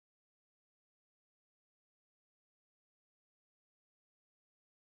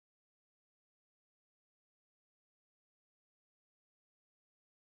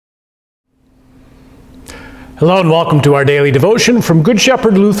Hello and welcome to our daily devotion from Good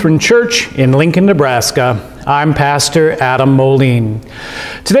Shepherd Lutheran Church in Lincoln, Nebraska. I'm Pastor Adam Moline.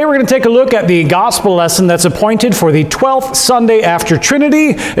 Today we're going to take a look at the gospel lesson that's appointed for the 12th Sunday after Trinity.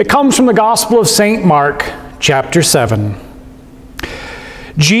 It comes from the Gospel of St. Mark, chapter 7.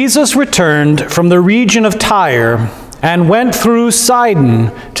 Jesus returned from the region of Tyre and went through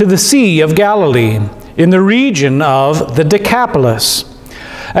Sidon to the Sea of Galilee, in the region of the Decapolis.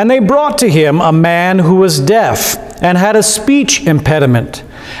 And they brought to him a man who was deaf and had a speech impediment,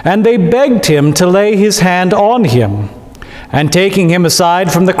 and they begged him to lay his hand on him. And taking him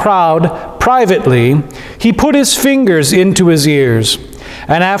aside from the crowd privately, he put his fingers into his ears,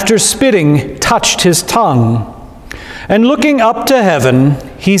 and after spitting, touched his tongue. And looking up to heaven,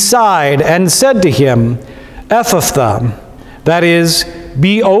 he sighed and said to him, Ephphatha, that is,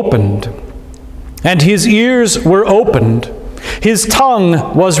 be opened. And his ears were opened. His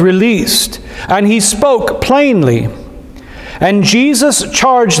tongue was released, and he spoke plainly. And Jesus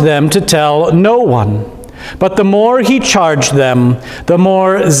charged them to tell no one. But the more he charged them, the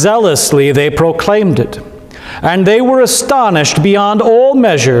more zealously they proclaimed it. And they were astonished beyond all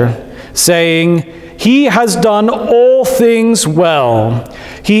measure, saying, He has done all things well.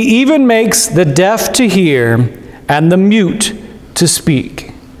 He even makes the deaf to hear and the mute to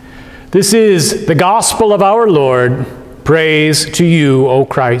speak. This is the gospel of our Lord. Praise to you, O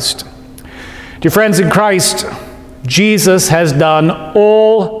Christ. Dear friends in Christ, Jesus has done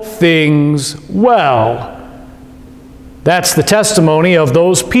all things well. That's the testimony of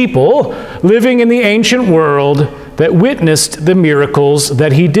those people living in the ancient world that witnessed the miracles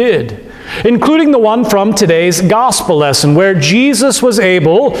that he did, including the one from today's gospel lesson, where Jesus was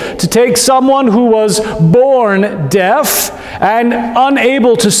able to take someone who was born deaf and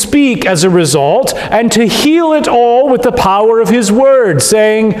unable to speak as a result, and to heal it all with the power of his word,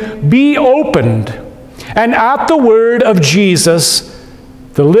 saying, Be opened. And at the word of Jesus,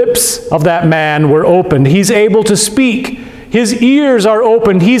 the lips of that man were opened. He's able to speak. His ears are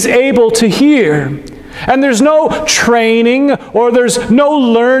opened. He's able to hear. And there's no training or there's no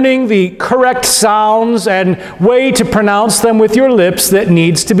learning the correct sounds and way to pronounce them with your lips that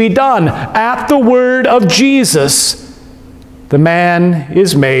needs to be done. At the word of Jesus, the man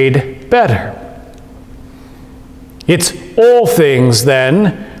is made better. It's all things,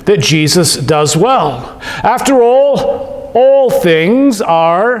 then, that Jesus does well. After all things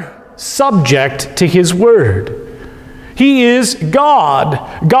are subject to his word. He is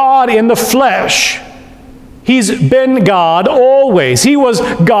God, God in the flesh. He's been God always. He was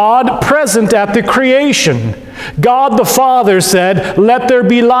God present at the creation. God the Father said, Let there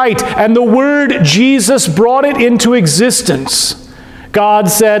be light, and the Word Jesus brought it into existence. God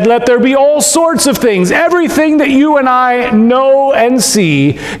said, Let there be all sorts of things. Everything that you and I know and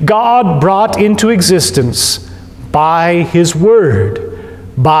see, God brought into existence by His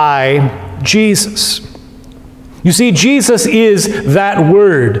Word, by Jesus. You see, Jesus is that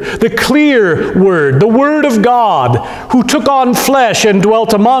Word, the clear Word, the Word of God, who took on flesh and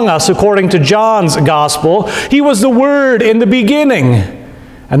dwelt among us, according to John's Gospel. He was the Word in the beginning,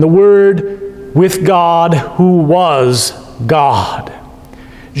 and the Word with God who was God.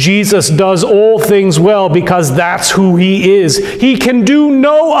 Jesus does all things well because that's who He is. He can do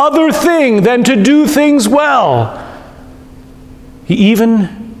no other thing than to do things well. He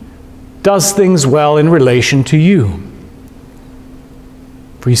even does things well in relation to you.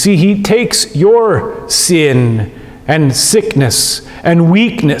 For you see, He takes your sin and sickness and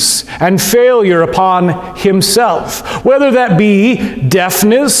weakness and failure upon Himself, whether that be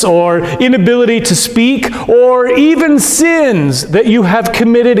deafness or inability to speak or even sins that you have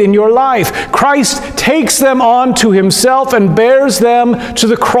committed in your life. Christ takes them on to Himself and bears them to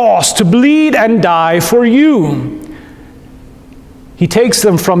the cross to bleed and die for you. He takes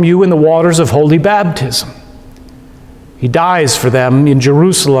them from you in the waters of holy baptism. He dies for them in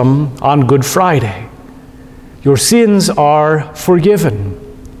Jerusalem on Good Friday. Your sins are forgiven.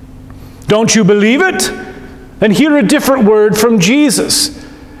 Don't you believe it? Then hear a different word from Jesus.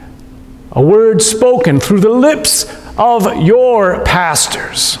 A word spoken through the lips of your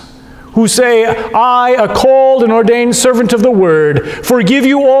pastors, who say, I, a called and ordained servant of the Word, forgive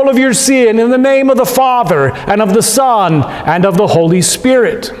you all of your sin in the name of the Father, and of the Son, and of the Holy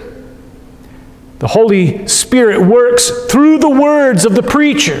Spirit. The Holy Spirit works through the words of the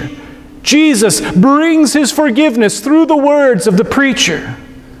preacher. Jesus brings His forgiveness through the words of the preacher.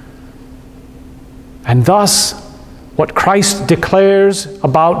 And thus, what Christ declares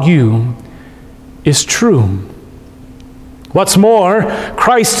about you is true. What's more,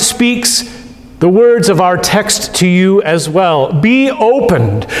 Christ speaks the words of our text to you as well. Be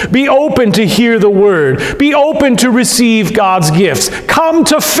opened. Be open to hear the word. Be open to receive God's gifts. Come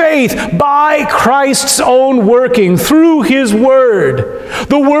to faith by Christ's own working through his word.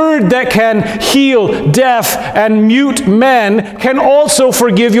 The word that can heal deaf and mute men can also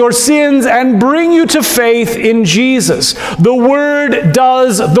forgive your sins and bring you to faith in Jesus. The word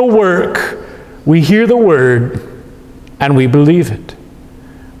does the work. We hear the word and we believe it.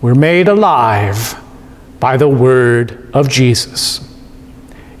 We're made alive by the word of Jesus.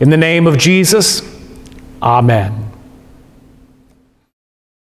 In the name of Jesus, amen.